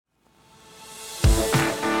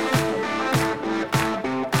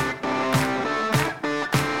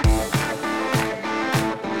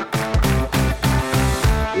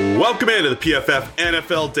Welcome into the PFF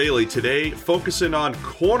NFL Daily. Today, focusing on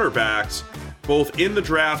cornerbacks, both in the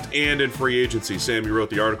draft and in free agency. Sam, you wrote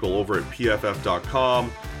the article over at PFF.com,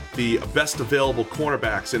 the best available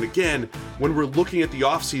cornerbacks. And again, when we're looking at the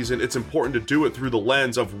offseason, it's important to do it through the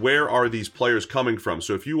lens of where are these players coming from.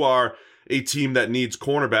 So if you are a team that needs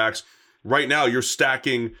cornerbacks, right now you're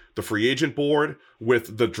stacking the free agent board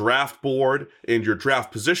with the draft board and your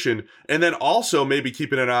draft position, and then also maybe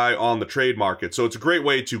keeping an eye on the trade market. So it's a great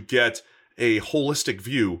way to get a holistic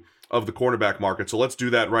view of the cornerback market. So let's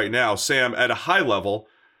do that right now. Sam, at a high level,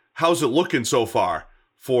 how's it looking so far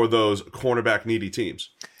for those cornerback needy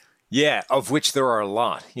teams? Yeah, of which there are a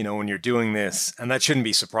lot, when you're doing this, and that shouldn't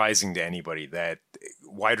be surprising to anybody, that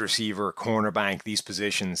wide receiver, cornerback, these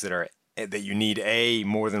positions that you need A,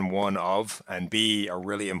 more than one of, and B, are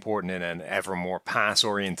really important in an ever more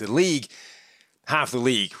pass-oriented league. Half the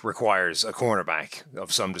league requires a cornerback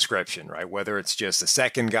of some description, right? Whether it's just a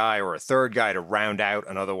second guy or a third guy to round out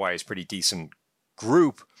an otherwise pretty decent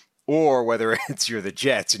group, or whether it's you're the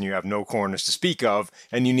Jets and you have no corners to speak of,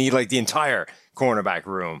 and you need like the entire cornerback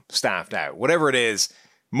room staffed out. Whatever it is,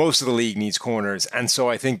 most of the league needs corners, and so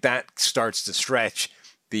I think that starts to stretch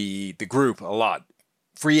the group a lot.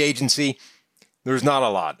 Free agency, there's not a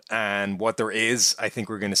lot. And what there is, I think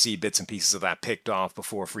we're going to see bits and pieces of that picked off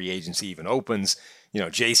before free agency even opens.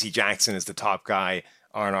 J.C. Jackson is the top guy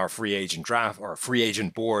on our free agent draft or free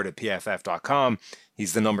agent board at PFF.com.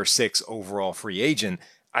 He's the number 6 overall free agent.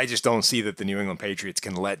 I just don't see that the New England Patriots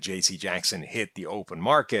can let J.C. Jackson hit the open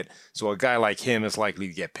market. So a guy like him is likely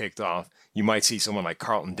to get picked off. You might see someone like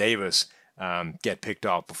Carlton Davis get picked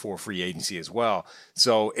off before free agency as well.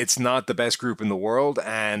 So it's not the best group in the world,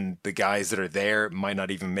 and the guys that are there might not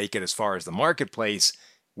even make it as far as the marketplace,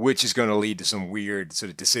 which is going to lead to some weird sort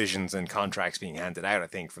of decisions and contracts being handed out, I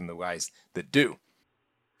think, from the guys that do.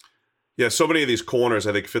 Yeah, so many of these corners,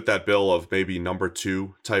 I think, fit that bill of maybe number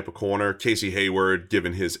 2 type of corner. Casey Hayward,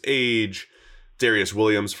 given his age. Darius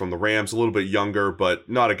Williams from the Rams, a little bit younger, but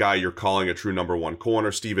not a guy you're calling a true number 1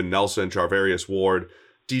 corner. Steven Nelson, Charvarius Ward,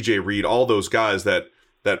 DJ Reed, all those guys that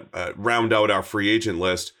round out our free agent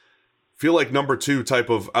list feel like number 2 type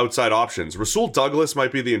of outside options. Rasul Douglas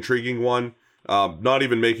might be the intriguing one, not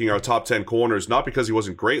even making our top 10 corners, not because he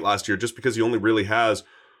wasn't great last year, just because he only really has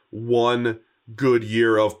one good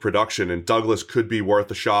year of production, and Douglas could be worth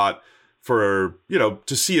a shot for,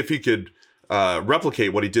 to see if he could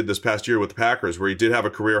replicate what he did this past year with the Packers, where he did have a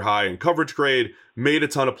career high in coverage grade, made a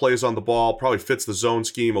ton of plays on the ball, probably fits the zone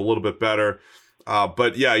scheme a little bit better.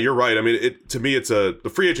 But yeah, you're right. I mean, to me,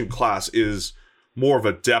 the free agent class is more of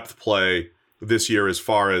a depth play this year as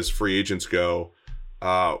far as free agents go.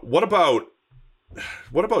 What about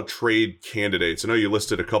trade candidates? I know you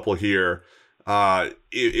listed a couple here.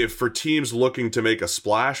 If for teams looking to make a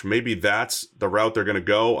splash, maybe that's the route they're going to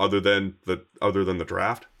go, other than the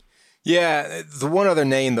draft. Yeah, the one other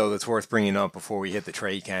name though that's worth bringing up before we hit the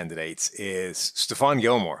trade candidates is Stephon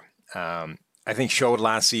Gilmore. I think showed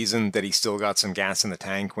last season that he still got some gas in the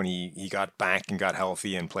tank when he got back and got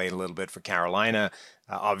healthy and played a little bit for Carolina.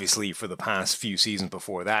 Obviously, for the past few seasons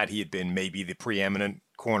before that, he had been maybe the preeminent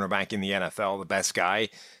cornerback in the NFL, the best guy,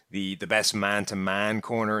 the best man-to-man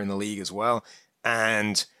corner in the league as well.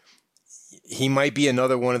 And he might be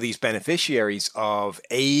another one of these beneficiaries of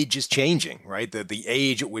age is changing, right? The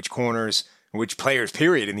age at which players,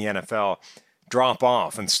 period, in the NFL drop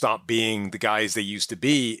off and stop being the guys they used to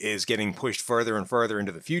be is getting pushed further and further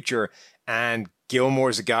into the future. And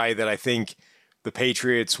Gilmore's a guy that I think the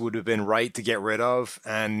Patriots would have been right to get rid of.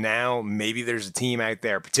 And now maybe there's a team out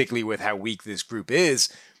there, particularly with how weak this group is,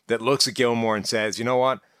 that looks at Gilmore and says, you know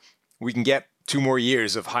what, we can get 2 more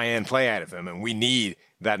years of high-end play out of him, and we need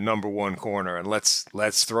that number 1 corner. And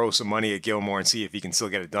let's throw some money at Gilmore and see if he can still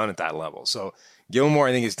get it done at that level. So Gilmore,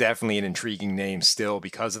 I think, is definitely an intriguing name still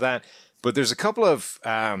because of that. But there's a couple of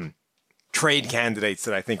trade candidates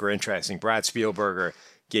that I think are interesting. Brad Spielberger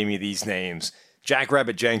gave me these names. Jack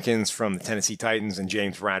Rabbit Jenkins from the Tennessee Titans and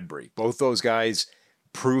James Bradbury. Both those guys,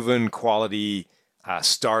 proven quality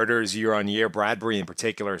starters year on year. Bradbury in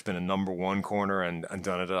particular has been a number 1 corner and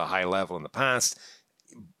done it at a high level in the past.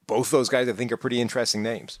 Both those guys I think are pretty interesting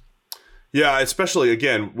names. Yeah, especially,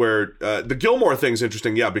 again, where the Gilmore thing's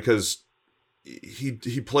interesting, because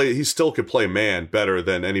he still could play man better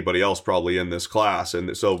than anybody else probably in this class,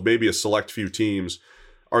 and so maybe a select few teams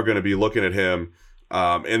are going to be looking at him,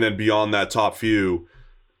 and then beyond that top few,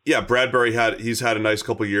 Bradbury he's had a nice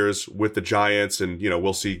couple years with the Giants, and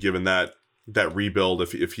we'll see, given that rebuild,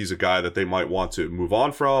 if he's a guy that they might want to move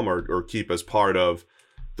on from or keep as part of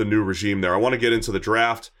the new regime there. I want to get into the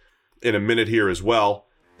draft in a minute here as well,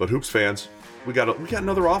 but Hoops fans, we got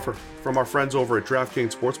another offer from our friends over at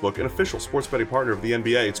DraftKings Sportsbook, an official sports betting partner of the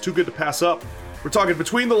NBA. It's too good to pass up. We're talking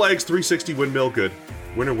between the legs, 360 windmill good.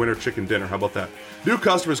 Winner, winner, chicken dinner. How about that? New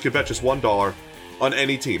customers can bet just $1 on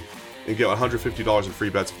any team and get $150 in free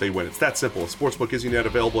bets if they win. It's that simple. If Sportsbook isn't yet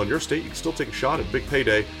available in your state, you can still take a shot at a big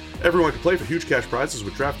payday. Everyone can play for huge cash prizes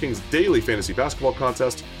with DraftKings daily fantasy basketball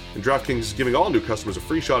contest, and DraftKings is giving all new customers a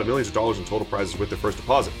free shot at millions of dollars in total prizes with their first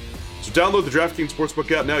deposit. So download the DraftKings Sportsbook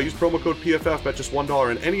app now. Use promo code PFF. Bet just $1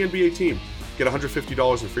 on any NBA team. Get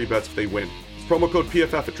 $150 in free bets if they win. It's promo code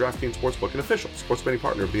PFF at DraftKings Sportsbook, an official sports betting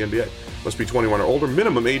partner of the NBA. Must be 21 or older.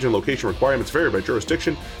 Minimum age and location requirements vary by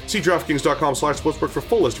jurisdiction. See DraftKings.com/sportsbook for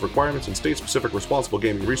full list of requirements and state-specific responsible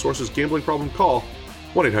gaming resources. Gambling problem? Call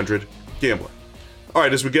 1-800-GAMBLER. All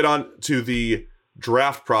right, as we get on to the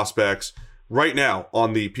draft prospects, right now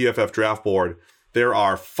on the PFF draft board, there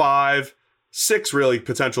are 6 really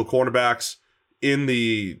potential cornerbacks in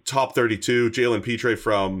the top 32. Jalen Petre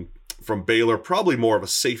from Baylor, probably more of a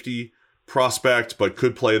safety prospect, but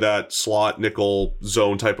could play that slot, nickel,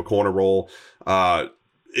 zone type of corner role. And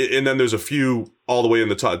then there's a few all the way in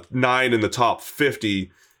the top 9 in the top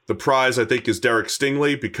 50. The prize, I think, is Derek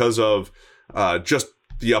Stingley because of just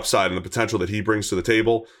the upside and the potential that he brings to the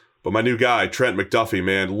table. But my new guy, Trent McDuffie,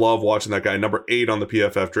 man, love watching that guy. Number 8 on the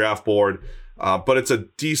PFF draft board. But it's a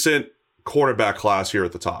decent cornerback class here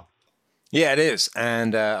at the top. Yeah, it is.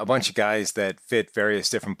 And a bunch of guys that fit various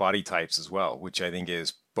different body types as well, which I think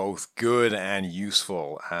is both good and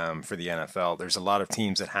useful for the NFL. There's a lot of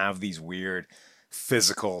teams that have these weird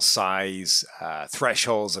physical size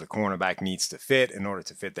thresholds that a cornerback needs to fit in order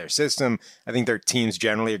to fit their system. I think their teams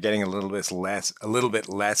generally are getting a little bit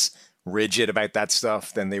less rigid about that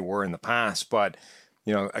stuff than they were in the past. But,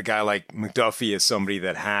 you know, a guy like McDuffie is somebody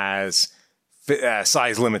that has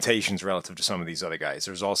size limitations relative to some of these other guys.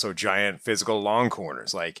 There's also giant physical long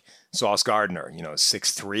corners like Sauce Gardner,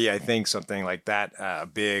 6'3", I think, something like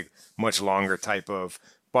that. Big, much longer type of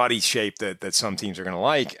body shape that some teams are going to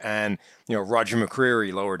like. And, Roger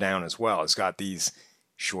McCreary lower down as well has got these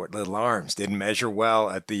short little arms, didn't measure well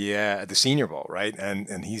at the Senior Bowl, right?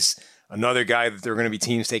 And he's another guy that there are going to be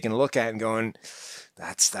teams taking a look at and going,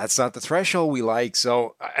 that's not the threshold we like.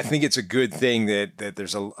 So I think it's a good thing that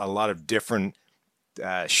there's a lot of different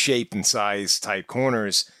shape and size type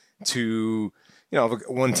corners to, if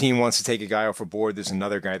one team wants to take a guy off a board, there's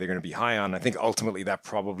another guy they're going to be high on. I think ultimately that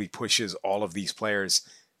probably pushes all of these players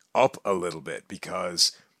up a little bit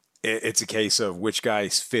because it's a case of which guy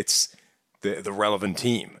fits the relevant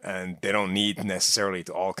team, and they don't need necessarily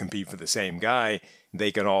to all compete for the same guy.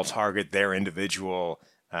 They can all target their individual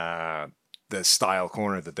the style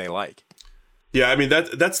corner that they like. Yeah, I mean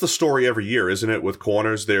that's the story every year, isn't it? With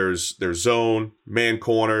corners, there's zone, man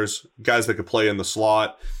corners, guys that could play in the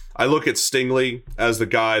slot. I look at Stingley as the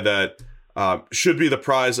guy that should be the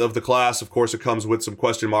prize of the class. Of course, it comes with some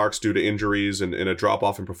question marks due to injuries and a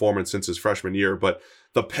drop-off in performance since his freshman year. But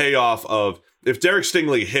the payoff of, if Derek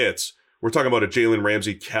Stingley hits, we're talking about a Jalen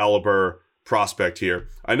Ramsey caliber prospect here.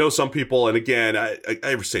 I know some people, and again, I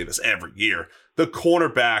ever say this every year, the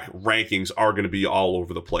cornerback rankings are going to be all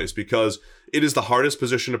over the place because it is the hardest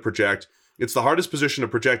position to project. It's the hardest position to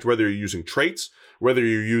project whether you're using traits, whether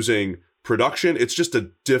you're using production. It's just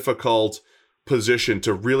a difficult position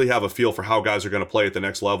to really have a feel for how guys are going to play at the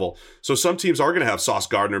next level. So some teams are going to have Sauce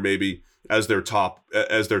Gardner maybe as their top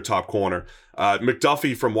corner.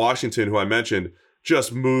 McDuffie from Washington, who I mentioned,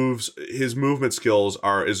 just moves. His movement skills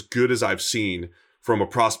are as good as I've seen from a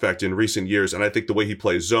prospect in recent years. And I think the way he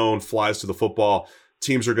plays zone, flies to the football,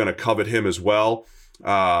 teams are going to covet him as well.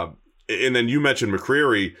 And then you mentioned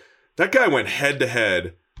McCreary. That guy went head to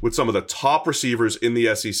head with some of the top receivers in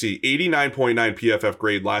the SEC. 89.9 PFF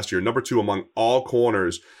grade last year, number 2 among all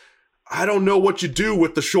corners. I don't know what you do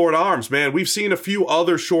with the short arms, man. We've seen a few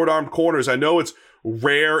other short-armed corners. I know it's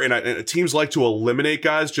rare, and teams like to eliminate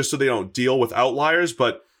guys just so they don't deal with outliers,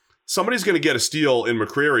 but somebody's going to get a steal in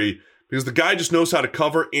McCreary because the guy just knows how to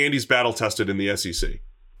cover, and he's battle-tested in the SEC.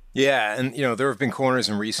 Yeah, and there have been corners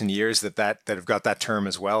in recent years that have got that term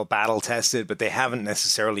as well, battle-tested, but they haven't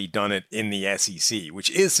necessarily done it in the SEC, which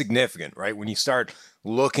is significant, right? When you start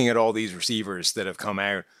looking at all these receivers that have come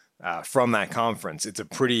out from that conference, it's a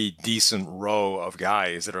pretty decent row of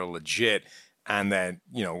guys that are legit and that,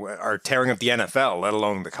 are tearing up the NFL, let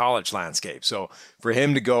alone the college landscape. So for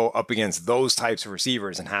him to go up against those types of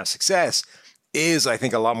receivers and have success is, I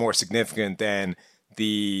think, a lot more significant than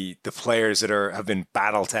the players that have been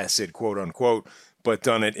battle tested, quote unquote, but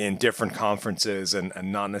done it in different conferences and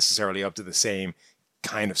not necessarily up to the same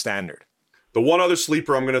kind of standard. The one other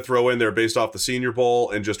sleeper I'm going to throw in there based off the Senior Bowl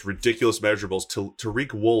and just ridiculous measurables,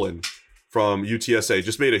 Tariq Woolen from UTSA.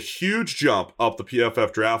 Just made a huge jump up the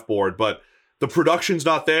PFF draft board, but the production's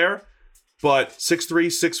not there. But 6'3",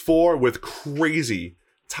 6'4", with crazy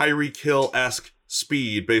Tyreek Hill-esque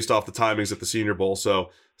speed based off the timings at the Senior Bowl. So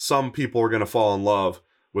some people are going to fall in love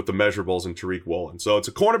with the measurables in Tariq Woolen. So it's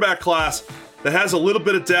a cornerback class that has a little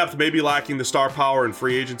bit of depth, maybe lacking the star power in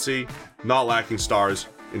free agency, not lacking stars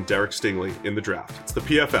in Derek Stingley in the draft. It's the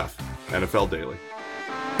PFF NFL Daily.